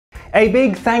A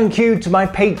big thank you to my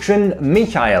patron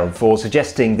Michael for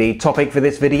suggesting the topic for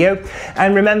this video,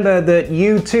 and remember that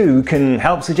you too can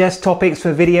help suggest topics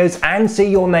for videos and see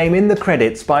your name in the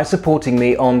credits by supporting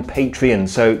me on Patreon,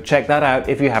 so check that out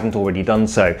if you haven't already done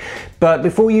so. But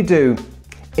before you do,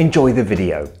 enjoy the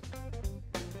video.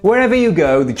 Wherever you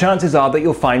go, the chances are that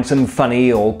you'll find some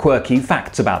funny or quirky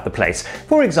facts about the place.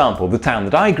 For example, the town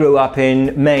that I grew up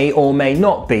in may or may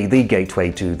not be the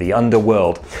gateway to the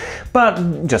underworld.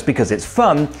 But just because it's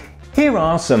fun, here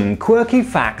are some quirky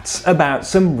facts about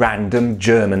some random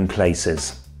German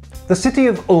places. The city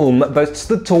of Ulm boasts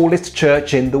the tallest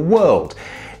church in the world.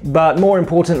 But more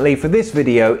importantly for this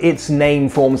video, its name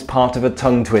forms part of a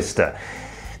tongue twister.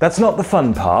 That's not the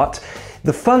fun part.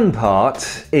 The fun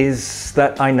part is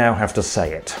that I now have to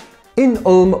say it. In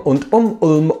Ulm und Ulm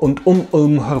und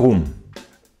Ulm herum.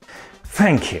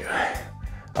 Thank you.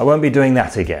 I won't be doing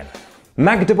that again.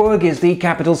 Magdeburg is the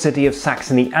capital city of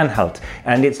Saxony-Anhalt,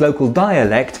 and its local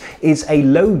dialect is a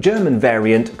Low German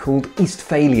variant called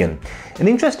Eastphalian. An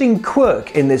interesting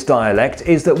quirk in this dialect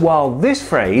is that while this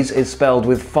phrase is spelled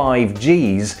with 5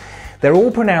 G's, they're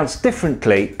all pronounced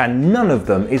differently and none of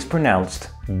them is pronounced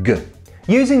G.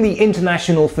 Using the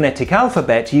International Phonetic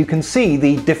Alphabet, you can see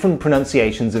the different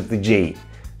pronunciations of the G.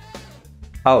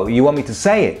 Oh, you want me to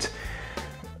say it?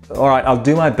 Alright, I'll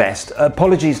do my best.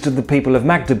 Apologies to the people of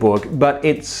Magdeburg, but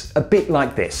it's a bit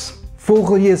like this.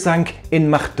 Vogelgesang in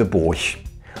Magdeburg.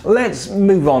 Let's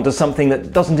move on to something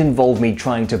that doesn't involve me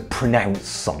trying to pronounce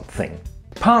something.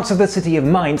 Parts of the city of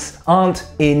Mainz aren't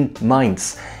in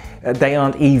Mainz. They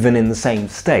aren't even in the same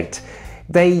state.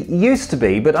 They used to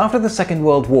be, but after the Second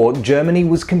World War, Germany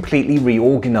was completely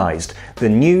reorganized. The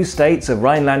new states of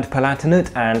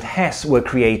Rhineland-Palatinate and Hesse were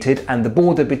created, and the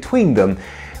border between them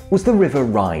was the River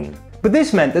Rhine. But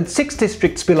this meant that 6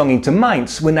 districts belonging to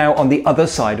Mainz were now on the other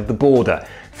side of the border.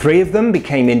 3 of them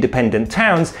became independent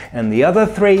towns, and the other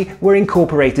 3 were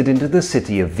incorporated into the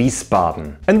city of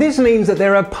Wiesbaden. And this means that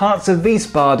there are parts of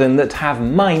Wiesbaden that have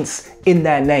Mainz in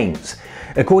their names.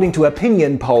 According to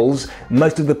opinion polls,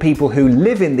 most of the people who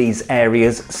live in these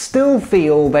areas still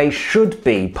feel they should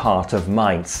be part of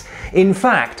Mainz. In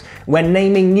fact, when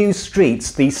naming new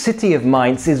streets, the city of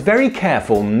Mainz is very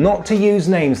careful not to use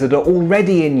names that are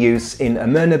already in use in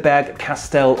Amöneberg,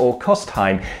 Kastel or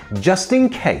Kostheim, just in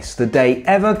case the day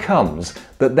ever comes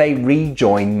that they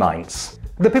rejoin Mainz.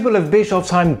 The people of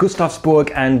Bischofsheim,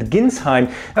 Gustavsburg and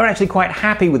Ginsheim are actually quite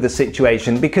happy with the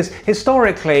situation because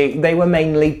historically they were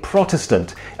mainly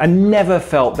Protestant and never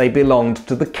felt they belonged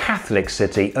to the Catholic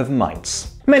city of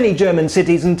Mainz. Many German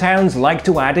cities and towns like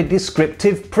to add a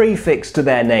descriptive prefix to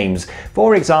their names.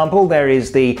 For example, there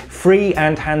is the Free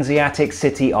and Hanseatic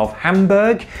city of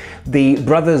Hamburg, the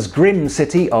Brothers Grimm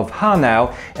city of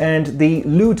Hanau, and the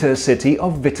Luther city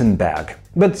of Wittenberg.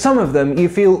 But some of them you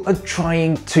feel are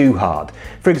trying too hard.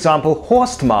 For example,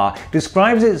 Horstmar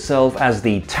describes itself as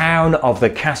the town of the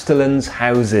castellan's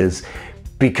houses,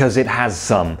 because it has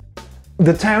some.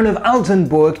 The town of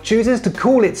Altenburg chooses to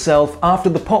call itself after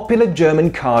the popular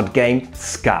German card game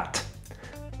Skat.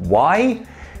 Why?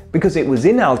 Because it was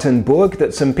in Altenburg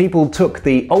that some people took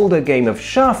the older game of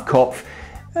Schafkopf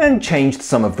and changed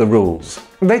some of the rules.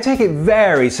 They take it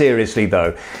very seriously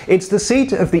though. It's the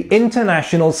seat of the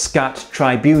International Skat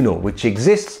Tribunal, which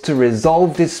exists to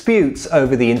resolve disputes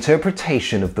over the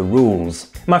interpretation of the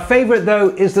rules. My favourite though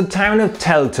is the town of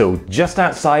Teltow, just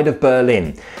outside of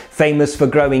Berlin. Famous for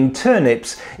growing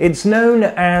turnips, it's known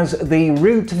as the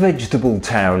root vegetable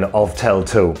town of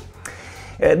Teltow.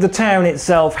 The town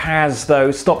itself has,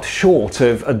 though, stopped short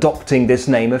of adopting this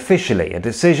name officially, a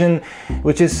decision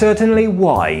which is certainly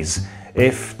wise,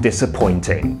 if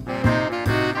disappointing.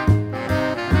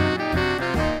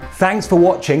 Thanks for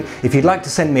watching. If you'd like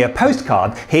to send me a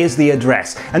postcard, here's the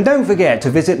address. And don't forget to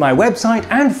visit my website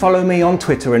and follow me on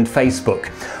Twitter and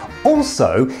Facebook.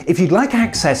 Also, if you'd like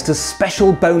access to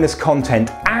special bonus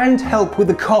content and help with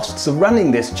the costs of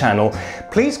running this channel,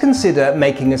 please consider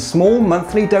making a small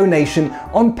monthly donation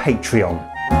on Patreon.